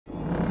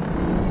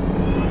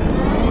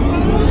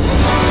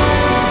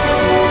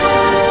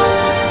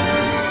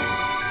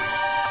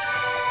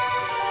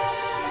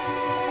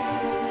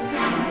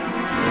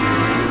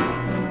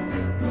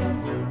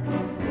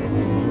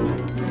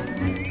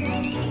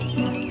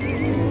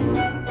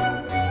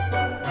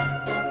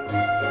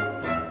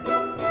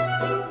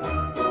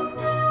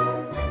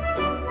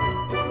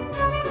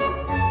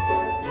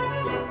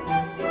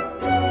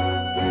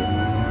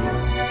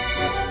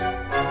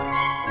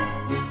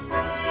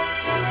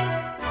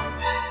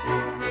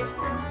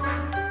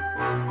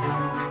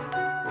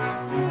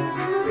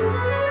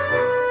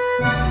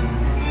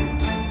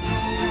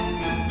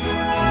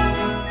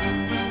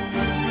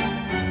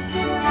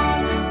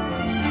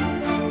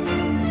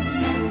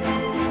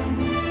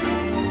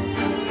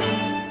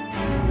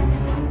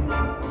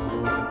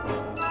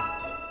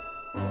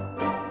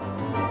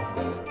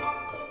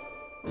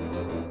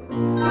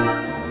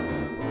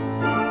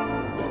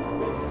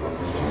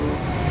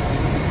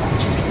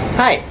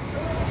Hai,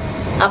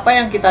 apa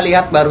yang kita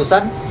lihat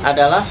barusan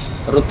adalah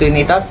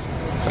rutinitas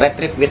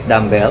retrieve with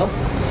dumbbell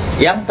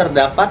yang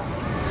terdapat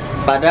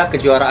pada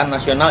kejuaraan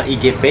nasional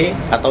IGP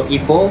atau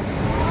IPO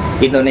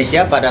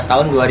Indonesia pada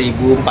tahun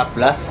 2014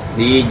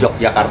 di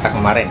Yogyakarta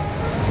kemarin.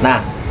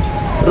 Nah,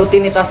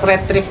 rutinitas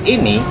retrieve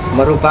ini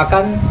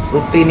merupakan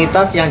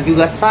rutinitas yang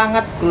juga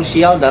sangat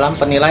krusial dalam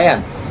penilaian.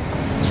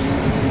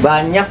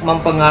 Banyak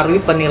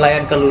mempengaruhi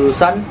penilaian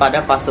kelulusan pada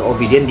fase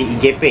obedient di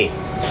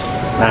IGP.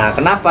 Nah,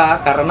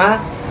 kenapa? Karena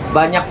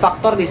banyak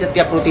faktor di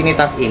setiap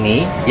rutinitas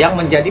ini yang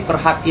menjadi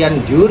perhatian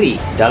juri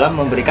dalam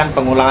memberikan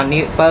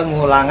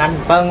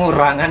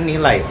pengurangan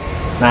nilai.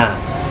 Nah,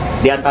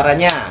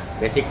 diantaranya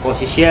basic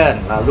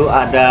position, lalu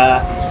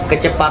ada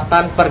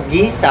kecepatan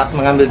pergi saat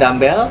mengambil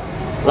dumbbell,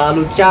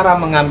 lalu cara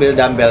mengambil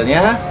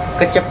dumbbellnya,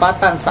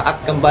 kecepatan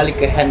saat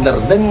kembali ke handler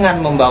dengan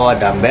membawa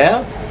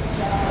dumbbell,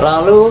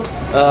 lalu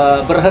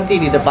berhenti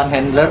di depan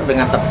handler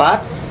dengan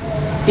tepat,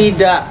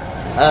 tidak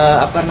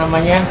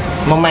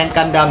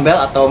memainkan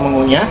dumbbell atau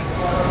mengunyah,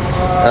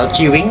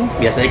 chewing,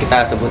 biasanya kita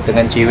sebut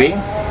dengan chewing,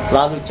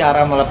 lalu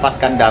cara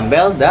melepaskan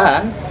dumbbell,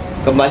 dan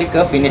kembali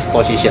ke finish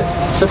position.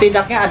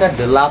 Setidaknya ada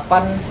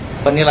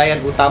 8 penilaian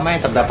utama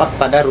yang terdapat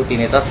pada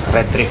rutinitas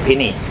retrieve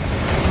ini.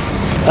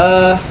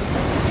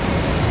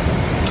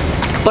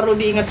 Perlu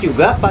diingat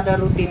juga pada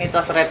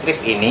rutinitas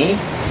retrieve ini,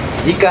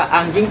 jika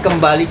anjing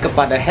kembali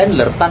kepada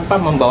handler tanpa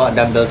membawa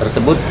dumbbell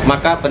tersebut,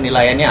 maka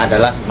penilaiannya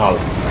adalah 0.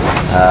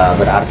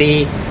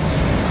 Berarti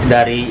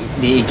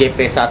di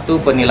IGP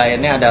 1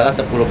 penilaiannya adalah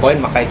 10 poin,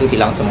 maka itu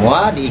hilang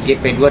semua. Di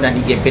IGP 2 dan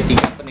IGP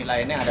 3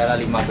 penilaiannya adalah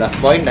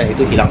 15 poin dan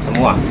itu hilang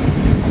semua.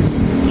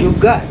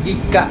 Juga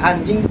jika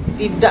anjing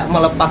tidak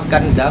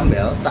melepaskan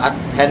dumbbell saat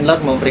handler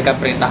memberikan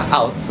perintah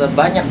out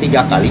sebanyak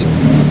 3 kali,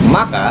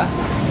 maka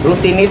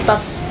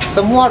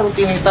semua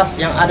rutinitas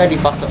yang ada di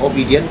fase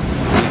obedient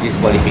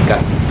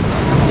didiskualifikasi.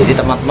 Jadi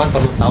teman-teman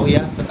perlu tahu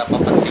ya betapa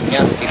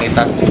pentingnya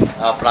rutinitas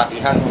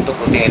pelatihan untuk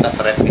rutinitas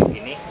retrieve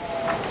ini.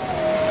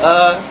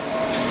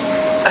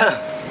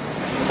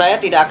 Saya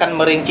tidak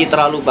akan merinci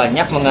terlalu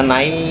banyak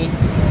mengenai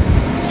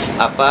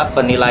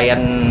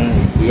penilaian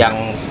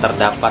yang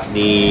terdapat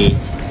di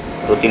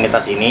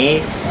rutinitas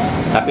ini,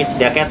 tapi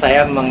setidaknya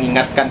saya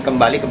mengingatkan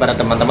kembali kepada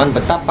teman-teman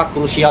betapa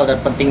krusial dan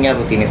pentingnya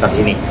rutinitas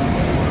ini.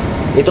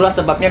 Itulah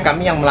sebabnya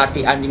kami yang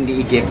melatih anjing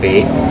di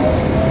IGP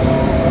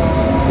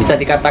bisa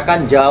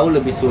dikatakan jauh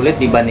lebih sulit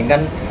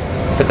dibandingkan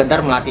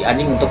sekedar melatih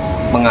anjing untuk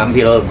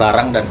mengambil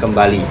barang dan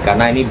kembali,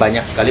 karena ini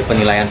banyak sekali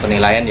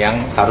penilaian-penilaian yang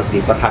harus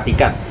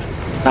diperhatikan.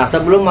 Nah,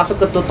 sebelum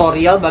masuk ke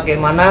tutorial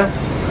bagaimana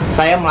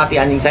saya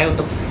melatih anjing saya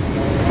untuk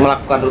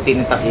melakukan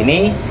rutinitas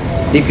ini,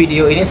 di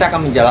video ini saya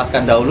akan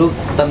menjelaskan dahulu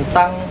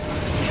tentang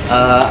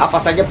apa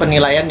saja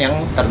penilaian yang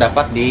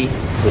terdapat di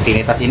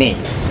rutinitas ini.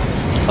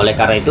 Oleh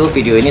karena itu,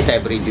 video ini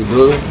saya beri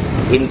judul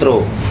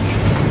intro.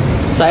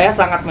 Saya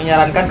sangat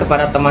menyarankan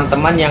kepada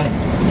teman-teman yang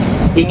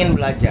ingin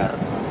belajar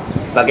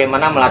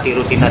bagaimana melatih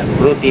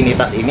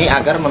rutinitas ini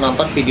agar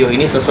menonton video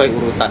ini sesuai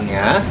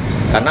urutannya,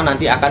 karena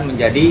nanti akan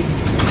menjadi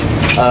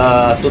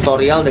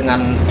tutorial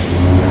dengan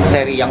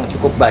seri yang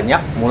cukup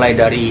banyak, mulai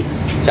dari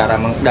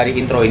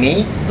intro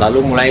ini,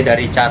 lalu mulai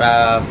dari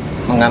cara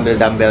mengambil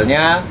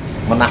dumbbellnya,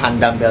 menahan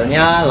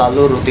dumbbellnya,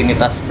 lalu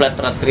rutinitas flat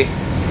retrieve,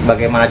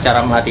 bagaimana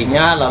cara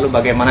melatihnya, lalu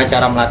bagaimana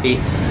cara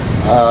melatih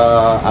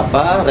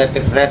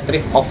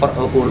retrieve over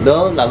a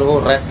hurdle,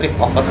 lalu retrieve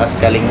over a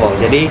scaling wall.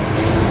 Jadi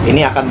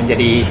ini akan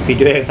menjadi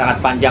video yang sangat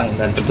panjang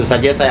dan tentu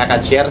saja saya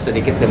akan share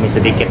sedikit demi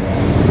sedikit.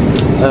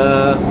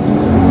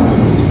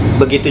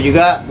 Begitu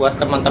juga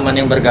buat teman-teman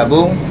yang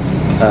bergabung,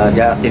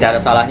 tidak ada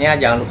salahnya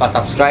jangan lupa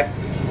subscribe,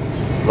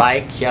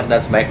 like, share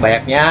dan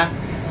sebaik-bayaknya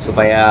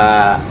supaya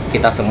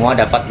kita semua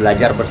dapat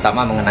belajar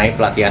bersama mengenai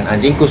pelatihan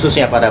anjing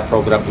khususnya pada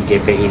program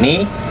IGP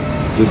ini.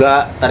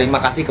 Juga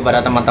terima kasih kepada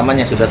teman-teman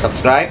yang sudah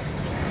subscribe.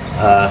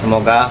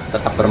 Semoga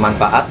tetap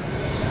bermanfaat.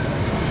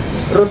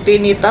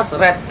 Rutinitas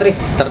retrieve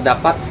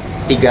terdapat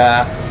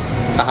 3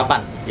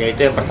 tahapan,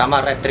 yaitu yang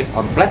pertama retrieve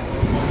on flat,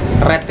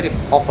 retrieve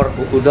over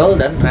hurdle,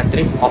 dan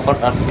retrieve over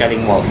a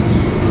scaling wall.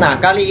 Nah,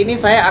 kali ini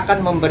saya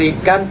akan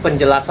memberikan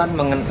penjelasan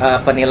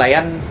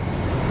penilaian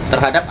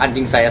terhadap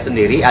anjing saya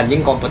sendiri,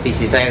 anjing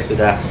kompetisi saya yang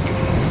sudah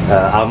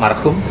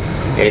almarhum,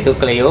 yaitu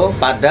Cleo,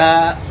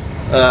 pada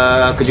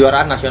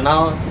kejuaraan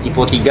nasional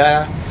IPO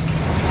 3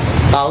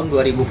 tahun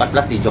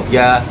 2014 di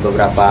Jogja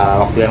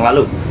beberapa waktu yang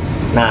lalu.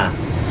 Nah,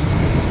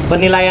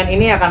 penilaian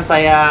ini akan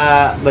saya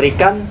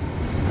berikan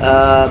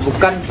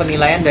bukan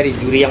penilaian dari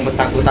juri yang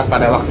bersangkutan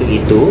pada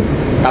waktu itu,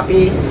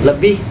 tapi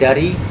lebih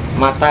dari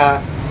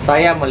mata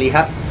saya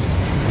melihat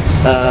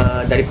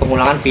dari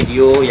pengulangan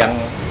video yang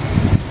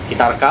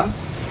kita rekam,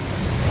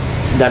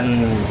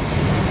 dan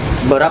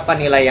berapa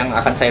nilai yang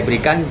akan saya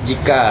berikan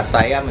jika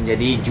saya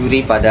menjadi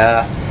juri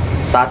pada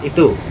saat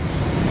itu.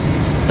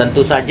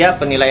 Tentu saja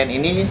penilaian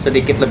ini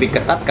sedikit lebih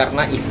ketat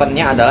karena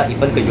eventnya adalah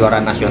event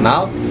kejuaraan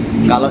nasional.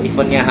 Kalau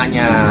eventnya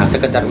hanya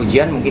sekedar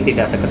ujian mungkin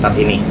tidak seketat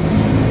ini.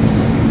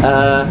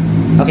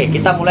 Oke,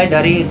 kita mulai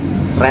dari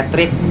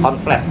retrieve on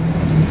flat.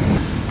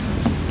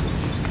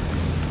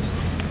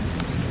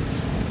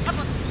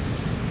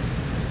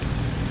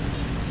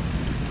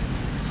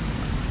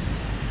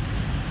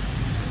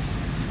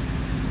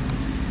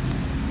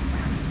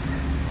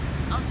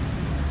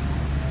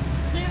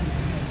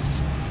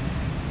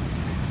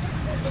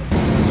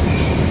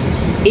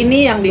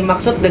 Ini yang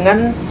dimaksud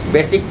dengan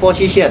basic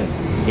position,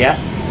 ya,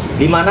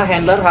 dimana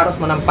handler harus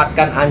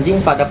menempatkan anjing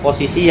pada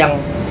posisi yang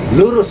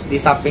lurus di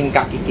samping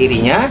kaki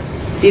kirinya,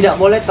 tidak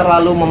boleh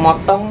terlalu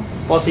memotong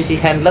posisi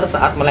handler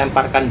saat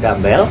melemparkan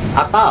dumbbell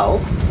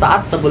atau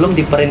saat sebelum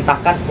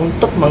diperintahkan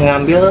untuk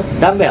mengambil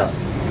dumbbell.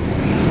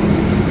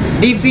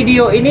 Di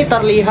video ini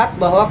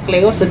terlihat bahwa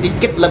Cleo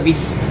sedikit lebih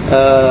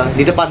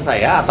di depan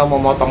saya atau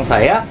memotong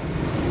saya,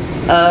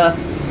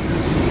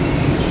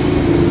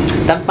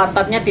 dan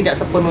pantatnya tidak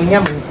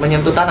sepenuhnya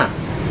menyentuh tanah.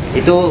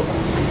 Itu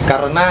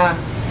karena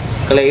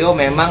Cleo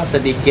memang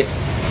sedikit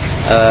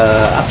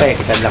apa ya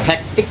kita bilang,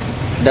 hektik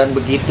dan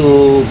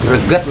begitu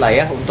greget lah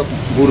ya untuk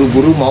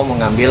buru-buru mau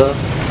mengambil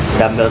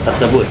dumbbell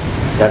tersebut.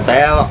 Dan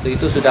saya waktu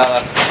itu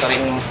sudah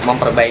sering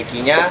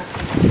memperbaikinya.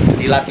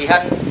 Di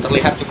latihan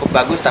terlihat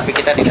cukup bagus, tapi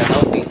kita tidak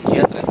tahu di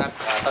ujian ternyata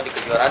atau di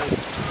kejuaraan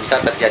bisa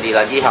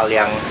terjadi lagi hal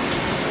yang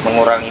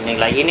mengurangi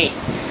nilai ini.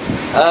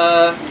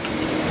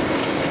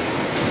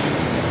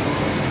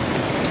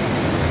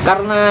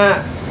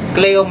 Karena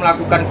Cleo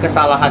melakukan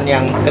kesalahan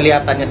yang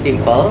kelihatannya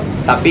simple,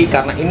 tapi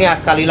karena ini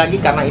sekali lagi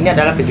karena ini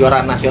adalah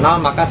kejuaraan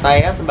nasional, maka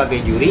saya sebagai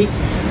juri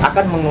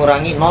akan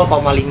mengurangi 0,5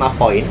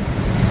 poin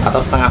atau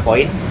setengah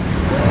poin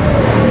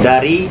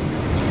dari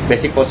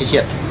basic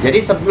position.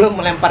 Jadi sebelum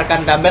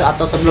melemparkan dumbbell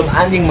atau sebelum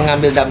anjing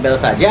mengambil dumbbell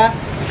saja,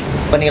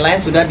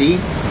 penilaian sudah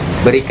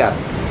diberikan.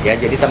 Ya,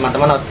 jadi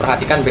teman-teman harus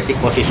perhatikan basic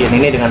position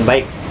ini dengan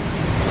baik.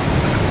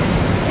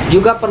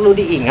 Juga perlu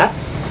diingat,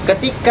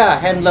 ketika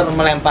handler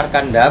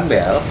melemparkan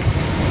dumbbell,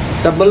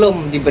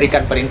 sebelum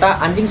diberikan perintah,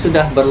 anjing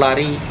sudah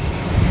berlari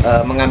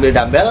mengambil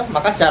dumbbell,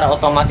 maka secara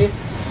otomatis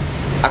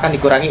akan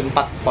dikurangi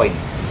 4 poin.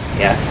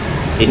 Ya,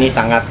 ini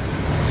sangat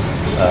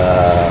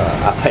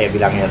apa ya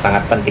bilangnya,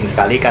 sangat penting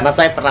sekali karena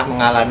saya pernah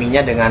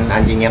mengalaminya dengan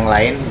anjing yang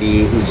lain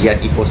di ujian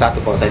IPO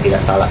 1 kalau saya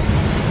tidak salah.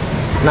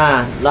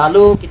 Nah,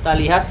 lalu kita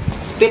lihat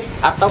speed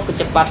atau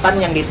kecepatan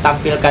yang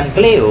ditampilkan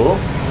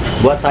Cleo.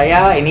 Buat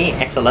saya ini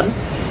excellent.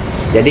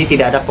 Jadi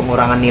tidak ada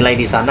pengurangan nilai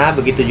di sana.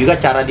 Begitu juga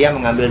cara dia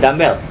mengambil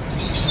dumbbell.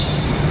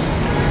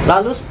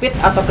 Lalu speed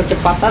atau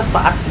kecepatan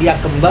saat dia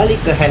kembali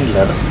ke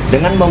handler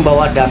dengan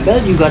membawa dumbbell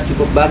juga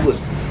cukup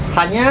bagus.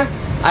 Hanya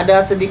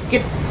ada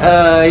sedikit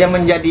yang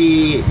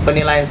menjadi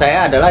penilaian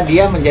saya adalah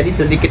dia menjadi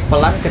sedikit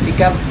pelan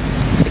ketika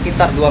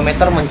sekitar 2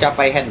 meter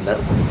mencapai handler.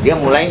 Dia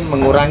mulai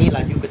mengurangi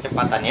laju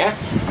kecepatannya,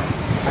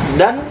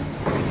 dan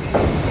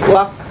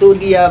waktu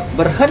dia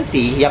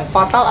berhenti yang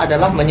fatal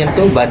adalah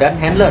menyentuh badan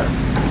handler.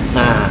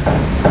 Nah,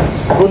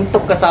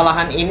 untuk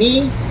kesalahan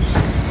ini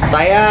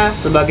saya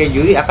sebagai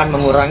juri akan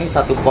mengurangi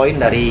 1 poin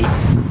dari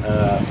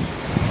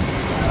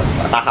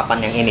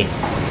tahapan yang ini.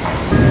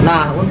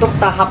 Nah, untuk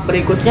tahap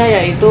berikutnya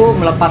yaitu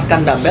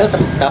melepaskan dumbbell,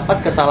 terdapat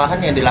kesalahan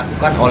yang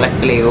dilakukan oleh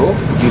Cleo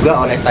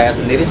juga oleh saya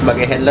sendiri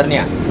sebagai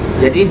handlernya.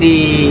 Jadi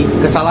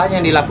kesalahan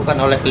yang dilakukan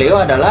oleh Cleo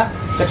adalah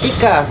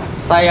ketika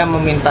saya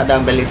meminta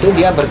dumbbell itu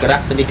dia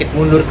bergerak sedikit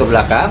mundur ke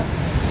belakang,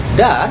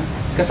 dan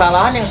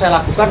kesalahan yang saya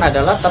lakukan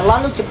adalah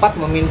terlalu cepat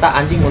meminta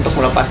anjing untuk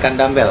melepaskan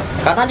dumbbell.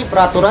 Karena di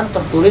peraturan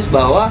tertulis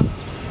bahwa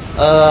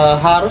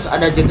harus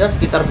ada jeda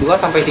sekitar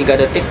 2-3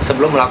 detik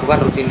sebelum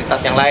melakukan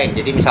rutinitas yang lain.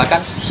 Jadi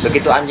misalkan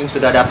begitu anjing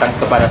sudah datang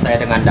kepada saya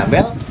dengan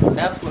dumbbell,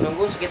 saya harus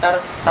menunggu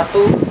sekitar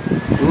 1,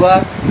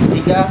 2,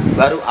 3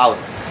 baru out.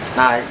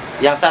 Nah,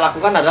 yang saya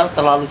lakukan adalah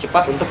terlalu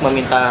cepat untuk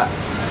meminta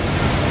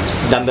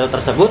dumbbell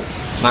tersebut,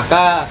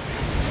 maka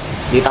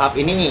di tahap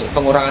ini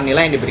pengurangan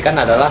nilai yang diberikan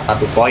adalah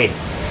 1 poin.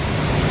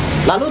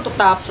 Lalu untuk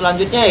tahap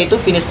selanjutnya yaitu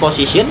finish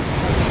position.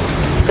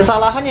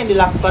 Kesalahan yang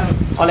dilakukan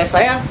oleh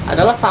saya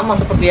adalah sama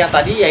seperti yang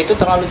tadi, yaitu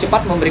terlalu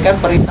cepat memberikan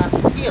perintah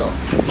kill,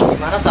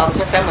 dimana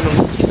seharusnya saya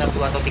menunggu sekitar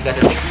 2-3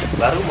 detik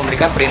baru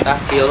memberikan perintah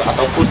kill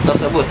atau push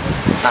tersebut.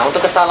 Nah,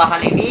 untuk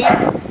kesalahan ini,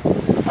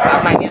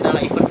 karena ini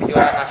adalah event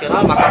kejuaraan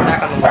nasional, maka saya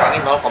akan mengurangi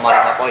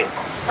 0,5 poin.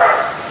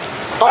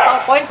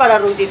 Total poin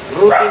pada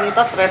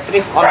rutinitas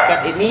retrieve on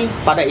flat ini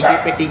pada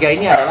IGP 3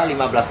 ini adalah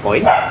 15 poin.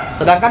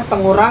 Sedangkan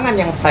pengurangan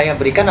yang saya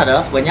berikan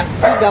adalah sebanyak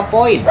 3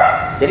 poin.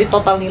 Jadi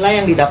total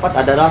nilai yang didapat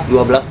adalah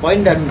 12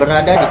 poin dan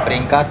berada di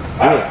peringkat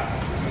gold.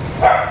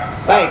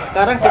 Baik,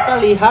 sekarang kita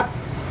lihat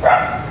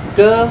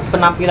ke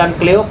penampilan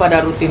Cleo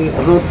pada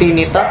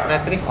rutinitas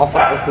retrieve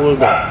over a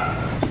holder.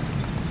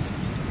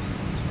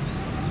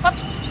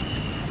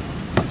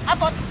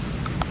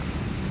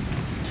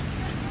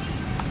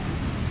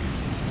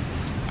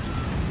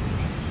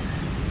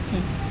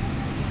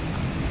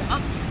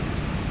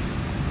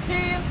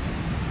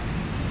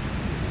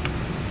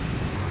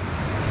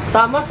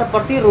 Sama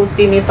seperti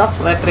rutinitas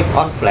retrieve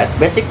on flat,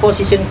 basic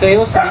position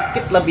Cleo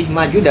sedikit lebih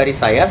maju dari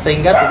saya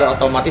sehingga sudah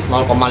otomatis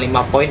 0,5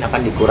 poin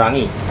akan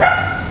dikurangi.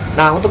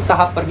 Nah, untuk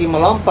tahap pergi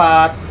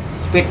melompat,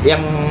 speed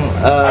yang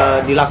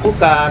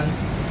dilakukan,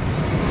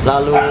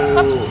 lalu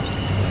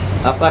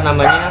apa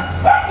namanya,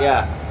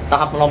 ya,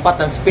 tahap melompat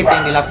dan speed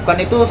yang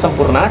dilakukan itu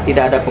sempurna,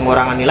 tidak ada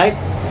pengurangan nilai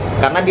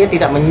karena dia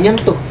tidak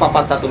menyentuh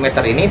papan 1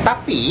 meter ini.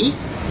 Tapi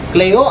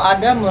Cleo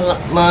ada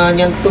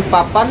menyentuh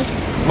papan,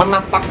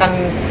 menapakkan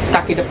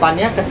kaki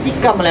depannya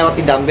ketika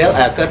melewati dumbbell,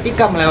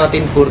 ketika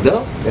melewati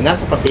hurdle dengan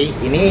seperti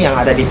ini yang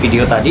ada di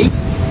video tadi.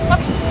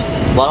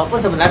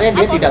 Walaupun sebenarnya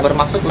dia tidak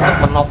bermaksud untuk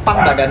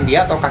menopang badan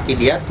dia atau kaki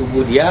dia,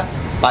 tubuh dia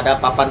pada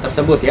papan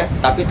tersebut ya,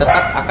 tapi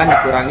tetap akan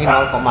dikurangi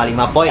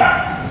 0,5 poin.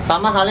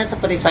 Sama halnya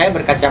seperti saya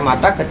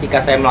berkacamata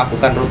ketika saya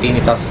melakukan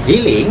rutinitas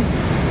healing.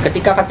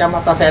 Ketika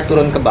kacamata saya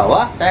turun ke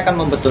bawah, saya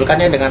akan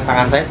membetulkannya dengan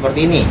tangan saya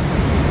seperti ini.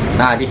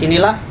 Nah,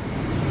 disinilah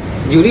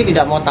juri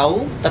tidak mau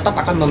tahu,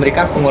 tetap akan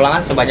memberikan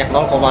pengulangan sebanyak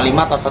 0,5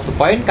 atau 1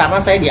 poin, karena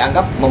saya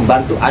dianggap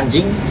membantu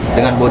anjing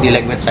dengan body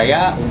language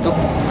saya untuk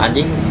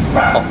anjing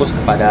fokus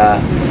kepada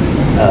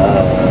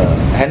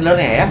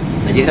handlernya ya.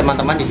 Nah, jadi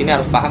teman-teman di sini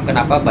harus paham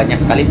kenapa banyak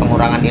sekali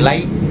pengurangan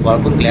nilai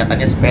walaupun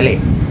kelihatannya sepele.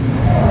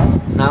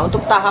 Nah,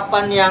 untuk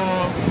tahapan yang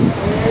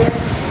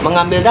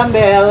mengambil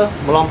dumbbell,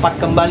 melompat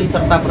kembali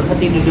serta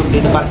berhenti duduk di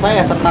depan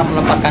saya serta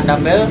melepaskan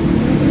dumbbell,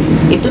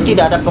 itu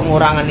tidak ada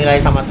pengurangan nilai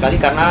sama sekali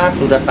karena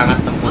sudah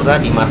sangat sempurna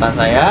di mata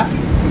saya.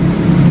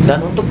 Dan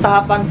untuk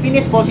tahapan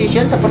finish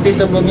position seperti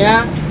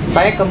sebelumnya,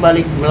 saya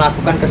kembali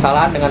melakukan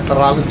kesalahan dengan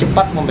terlalu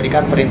cepat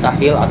memberikan perintah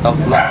heal atau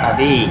push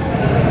tadi,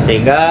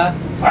 sehingga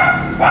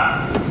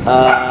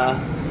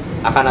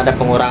akan ada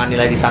pengurangan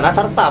nilai di sana,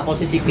 serta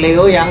posisi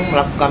Cleo yang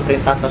melakukan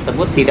perintah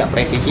tersebut tidak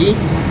presisi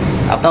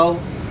atau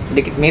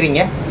sedikit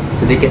miring ya,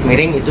 sedikit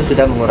miring, itu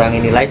sudah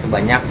mengurangi nilai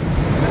sebanyak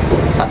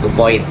 1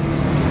 poin.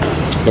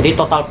 Jadi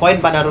total poin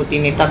pada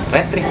rutinitas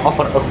retrieve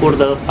over a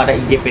hurdle pada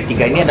IGP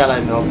 3 ini adalah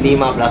 15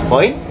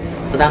 poin,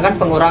 sedangkan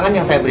pengurangan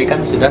yang saya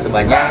berikan sudah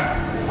sebanyak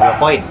 2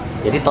 poin.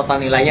 Jadi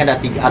total nilainya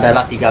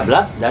adalah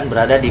 13 dan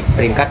berada di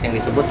peringkat yang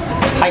disebut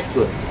high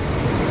good.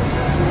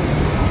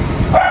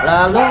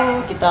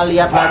 Lalu kita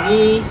lihat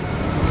lagi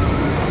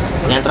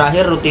yang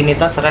terakhir,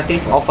 rutinitas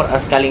retrieve over a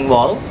scaling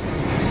wall.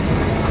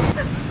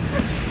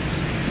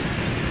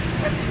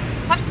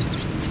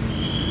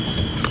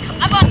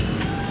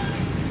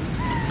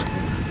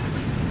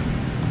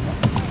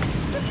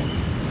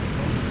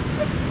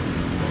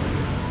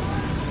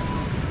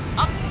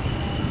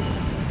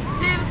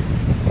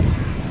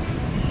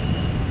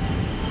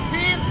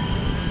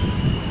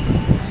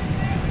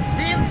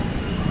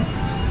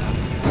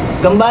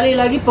 Kembali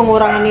lagi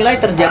pengurangan nilai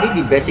terjadi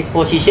di basic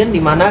position,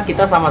 dimana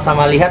kita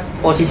sama-sama lihat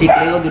posisi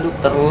Cleo duduk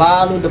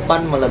terlalu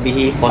depan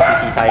melebihi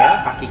posisi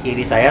saya, kaki kiri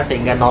saya,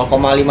 sehingga 0,5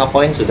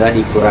 poin sudah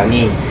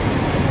dikurangi.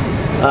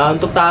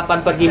 Untuk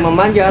tahapan pergi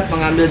memanjat,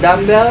 mengambil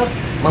dumbbell,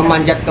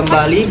 memanjat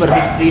kembali,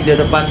 berhenti di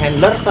depan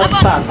handler,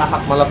 serta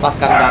tahap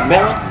melepaskan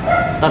dumbbell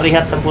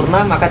terlihat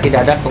sempurna, maka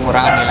tidak ada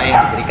pengurangan nilai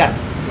yang diberikan.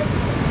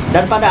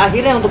 Dan pada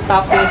akhirnya untuk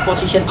tahap finish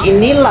position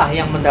inilah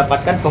yang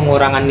mendapatkan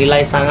pengurangan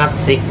nilai sangat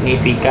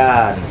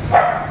signifikan.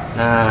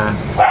 Nah,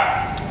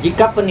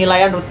 jika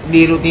penilaian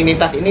di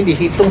rutinitas ini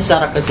dihitung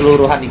secara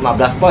keseluruhan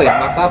 15 poin,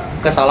 maka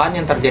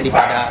kesalahan yang terjadi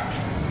pada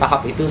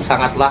tahap itu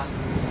sangatlah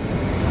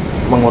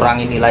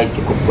mengurangi nilai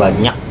cukup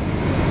banyak.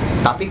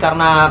 Tapi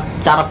karena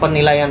cara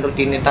penilaian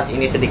rutinitas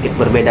ini sedikit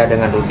berbeda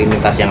dengan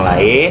rutinitas yang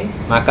lain,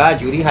 maka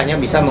juri hanya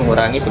bisa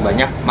mengurangi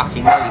sebanyak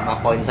maksimal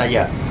 5 poin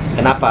saja.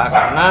 Kenapa?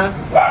 Karena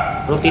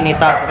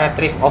rutinitas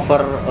retrieve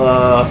over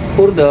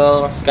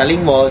hurdle,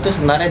 scaling wall itu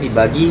sebenarnya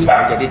dibagi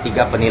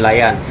menjadi 3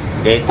 penilaian,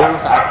 yaitu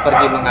saat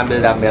pergi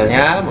mengambil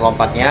dumbbellnya,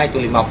 melompatnya itu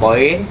 5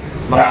 poin,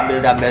 mengambil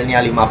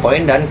dumbbellnya 5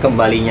 poin, dan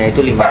kembalinya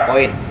itu 5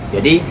 poin.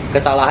 Jadi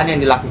kesalahan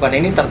yang dilakukan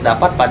ini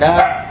terdapat pada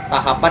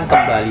tahapan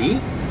kembali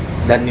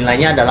dan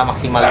nilainya adalah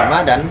maksimal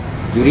 5, dan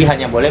juri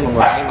hanya boleh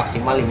mengurangi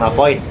maksimal 5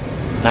 poin.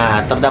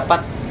 Nah,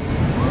 terdapat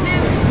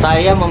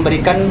saya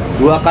memberikan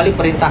 2 kali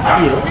perintah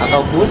heal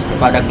atau push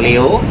kepada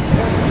Cleo,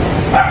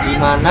 di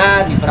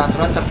mana di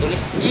peraturan tertulis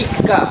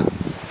jika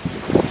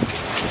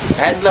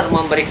handler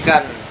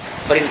memberikan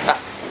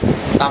perintah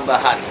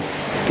tambahan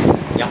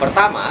yang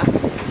pertama,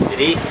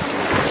 jadi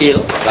heal,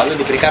 lalu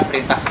diberikan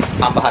perintah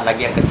tambahan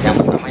lagi yang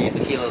pertama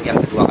yaitu heal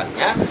yang kedua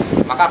kalinya,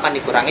 maka akan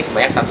dikurangi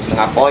sebanyak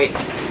 1,5 poin.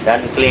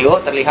 Dan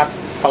Cleo terlihat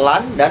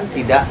pelan dan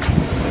tidak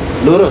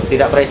lurus,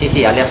 tidak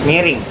presisi alias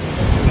miring,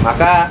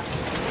 maka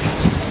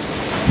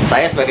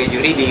saya sebagai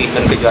juri di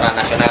event kejuaraan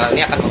nasional ini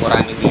akan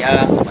mengurangi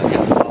dia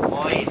sebanyak 2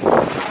 poin.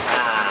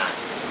 Nah,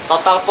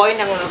 total poin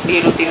yang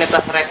di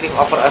rutinitas retrieve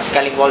over a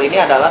scaling wall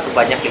ini adalah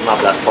sebanyak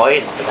 15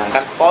 poin,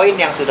 sedangkan poin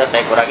yang sudah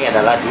saya kurangi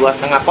adalah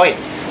 2,5 poin.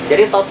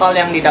 Jadi total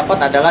yang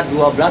didapat adalah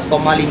 12,5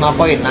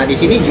 poin. Nah, di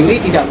sini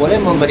juri tidak boleh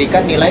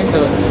memberikan nilai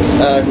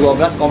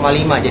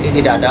 12,5, jadi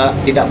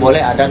tidak boleh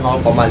ada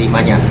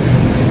 0,5-nya.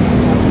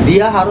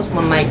 Dia harus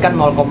menaikkan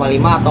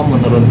 0,5 atau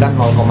menurunkan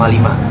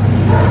 0,5.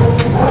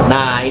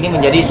 Nah, ini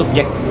menjadi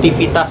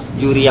subjektivitas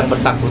juri yang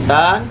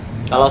bersangkutan.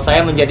 Kalau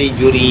saya menjadi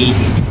juri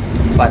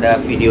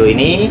pada video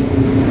ini,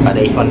 pada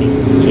event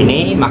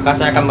ini, maka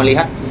saya akan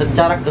melihat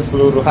secara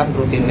keseluruhan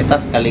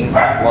rutinitas scaling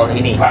wall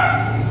ini.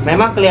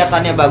 Memang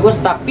kelihatannya bagus,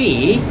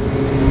 tapi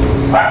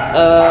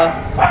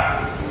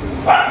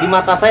di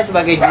mata saya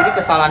sebagai juri,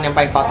 kesalahan yang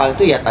paling fatal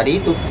itu ya tadi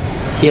itu,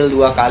 heal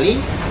 2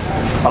 kali,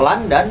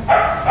 pelan dan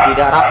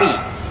tidak rapi.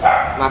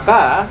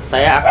 Maka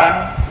saya akan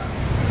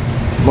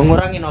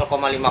mengurangi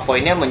 0,5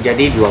 poinnya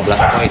menjadi 12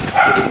 poin.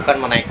 Jadi bukan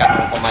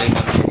menaikkan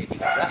 0,5 menjadi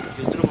 13,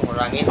 justru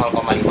mengurangi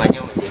 0,5-nya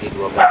menjadi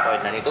 12 poin.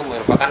 Dan itu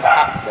merupakan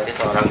hak dari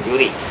seorang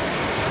juri.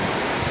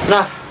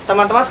 Nah,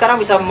 teman-teman sekarang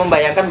bisa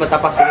membayangkan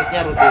betapa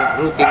sulitnya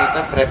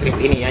rutinitas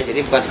retrieve ini ya.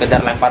 Jadi bukan sekedar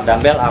lempar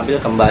dumbbell,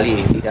 ambil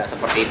kembali, tidak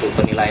seperti itu.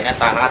 Penilaiannya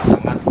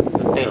sangat-sangat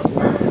detail.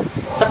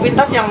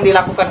 Sepintas yang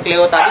dilakukan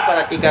Cleo tadi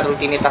pada 3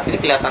 rutinitas ini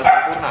kelihatan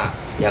sempurna.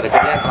 Ya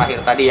kecuali yang terakhir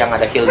tadi yang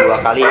ada heel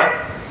 2 kali ya.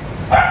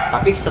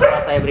 Tapi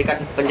setelah saya berikan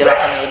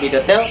penjelasan yang lebih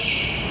detail,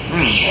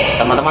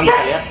 teman-teman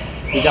bisa lihat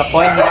 3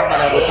 poin hilang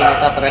pada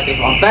rutinitas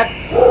retrieve on flat,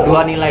 2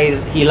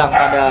 nilai hilang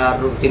pada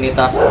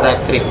rutinitas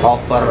retrieve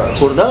over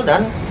hurdle,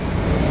 dan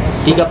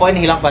 3 poin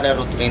hilang pada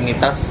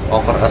rutinitas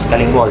over a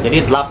scaling wall.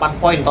 Jadi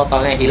 8 poin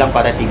totalnya hilang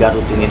pada 3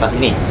 rutinitas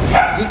ini.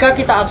 Jika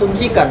kita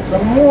asumsikan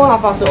semua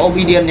fase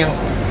obedient yang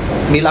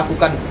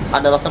dilakukan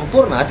adalah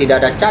sempurna,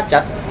 tidak ada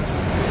cacat,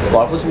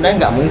 walaupun sebenarnya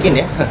nggak mungkin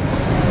ya.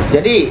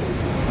 Jadi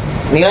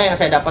nilai yang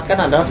saya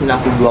dapatkan adalah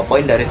 92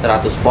 poin dari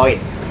 100 poin.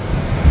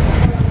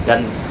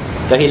 Dan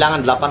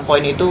kehilangan 8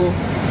 poin itu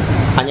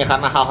hanya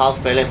karena hal-hal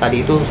sepele tadi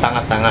itu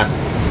sangat-sangat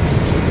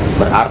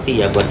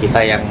berarti ya buat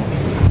kita yang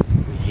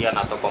ujian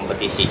atau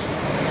kompetisi.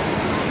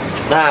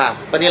 Nah,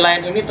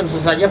 penilaian ini tentu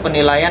saja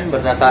penilaian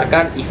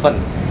berdasarkan event.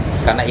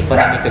 Karena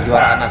event ini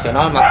kejuaraan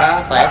nasional,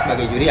 maka saya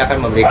sebagai juri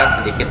akan memberikan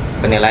sedikit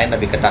penilaian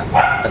lebih ketat.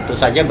 Tentu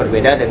saja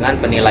berbeda dengan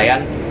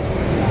penilaian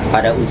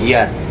pada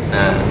ujian.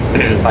 Nah,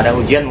 pada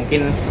ujian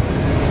mungkin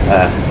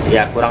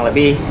ya kurang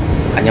lebih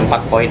hanya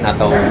 4 poin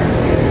atau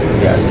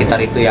ya sekitar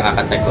itu yang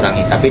akan saya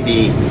kurangi. Tapi di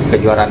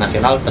kejuaraan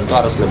nasional tentu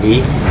harus lebih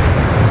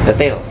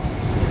detail.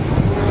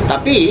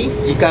 Tapi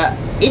jika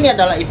ini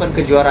adalah event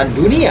kejuaraan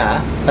dunia,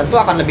 tentu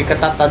akan lebih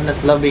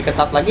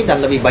ketat lagi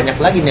dan lebih banyak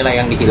lagi nilai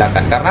yang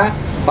dihilangkan. Karena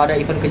pada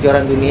event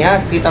kejuaraan dunia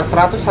sekitar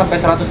 100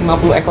 sampai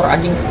 150 ekor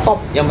anjing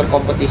top yang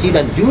berkompetisi,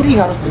 dan juri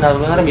harus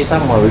benar-benar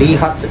bisa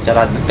melihat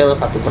secara detail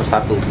satu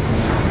persatu.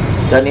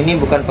 Dan ini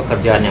bukan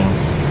pekerjaan yang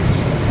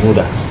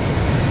mudah.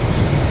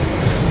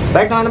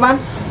 Baik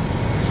teman-teman,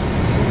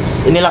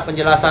 inilah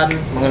penjelasan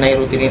mengenai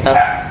rutinitas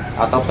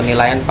atau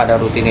penilaian pada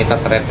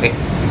rutinitas retrieve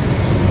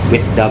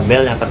with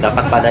dumbbell yang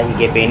terdapat pada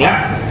IGP ini.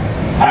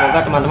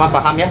 Semoga teman-teman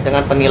paham ya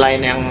dengan penilaian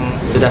yang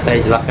sudah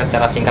saya jelaskan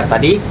secara singkat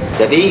tadi.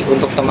 Jadi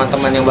untuk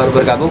teman-teman yang baru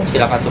bergabung,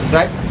 silahkan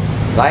subscribe,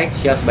 like,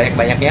 share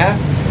sebanyak-banyaknya.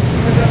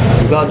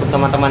 Juga untuk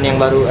teman-teman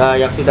yang baru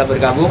yang sudah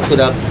bergabung,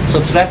 sudah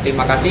subscribe,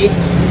 terima kasih.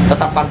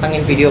 Tetap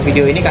pantengin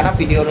video-video ini karena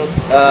video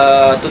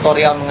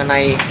tutorial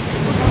mengenai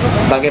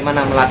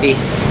bagaimana melatih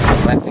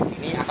retrieve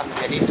ini akan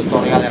menjadi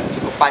tutorial yang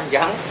cukup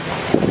panjang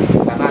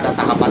karena ada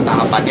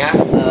tahapan-tahapannya.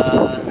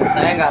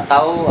 Saya nggak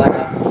tahu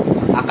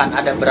akan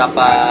ada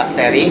berapa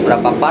seri,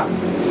 berapa part,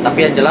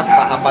 tapi yang jelas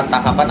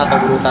tahapan-tahapan atau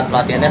urutan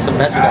pelatihannya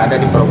sebenarnya sudah ada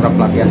di program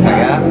pelatihan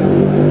saya.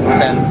 Cuma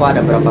saya lupa ada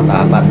berapa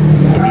tahapan.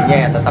 Intinya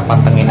ya tetap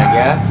pantengin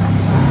aja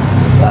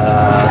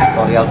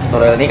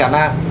tutorial ini,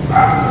 karena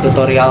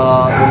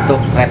tutorial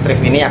untuk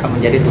retrieve ini akan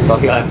menjadi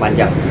tutorial yang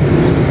panjang.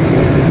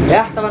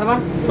 Ya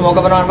teman-teman, semoga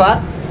bermanfaat.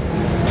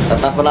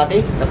 Tetap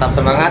berlatih, tetap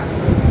semangat.